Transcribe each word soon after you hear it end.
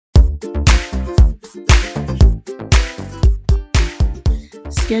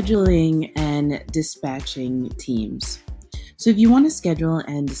Scheduling and dispatching teams. So if you want to schedule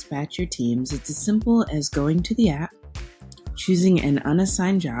and dispatch your teams, it's as simple as going to the app, choosing an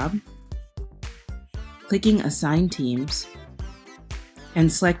unassigned job, clicking Assign Teams,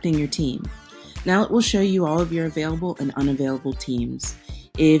 and selecting your team. Now it will show you all of your available and unavailable teams.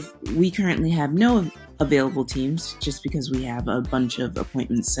 If we currently have no available teams, just because we have a bunch of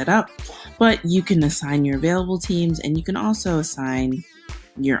appointments set up, but you can assign your available teams and you can also assign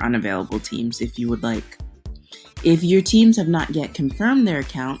your unavailable teams if you would like. If your teams have not yet confirmed their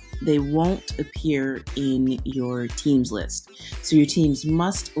account, they won't appear in your teams list. So your teams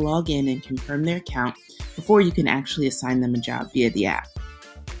must log in and confirm their account before you can actually assign them a job via the app.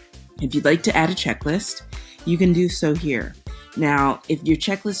 If you'd like to add a checklist, you can do so here. Now, if your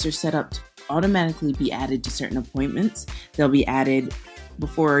checklists are set up to automatically be added to certain appointments, they'll be added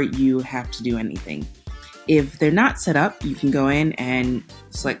before you have to do anything. If they're not set up, you can go in and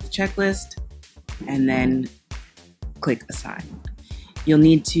select the checklist and then click Assign. You'll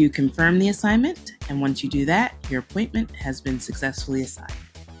need to confirm the assignment, and once you do that, your appointment has been successfully assigned.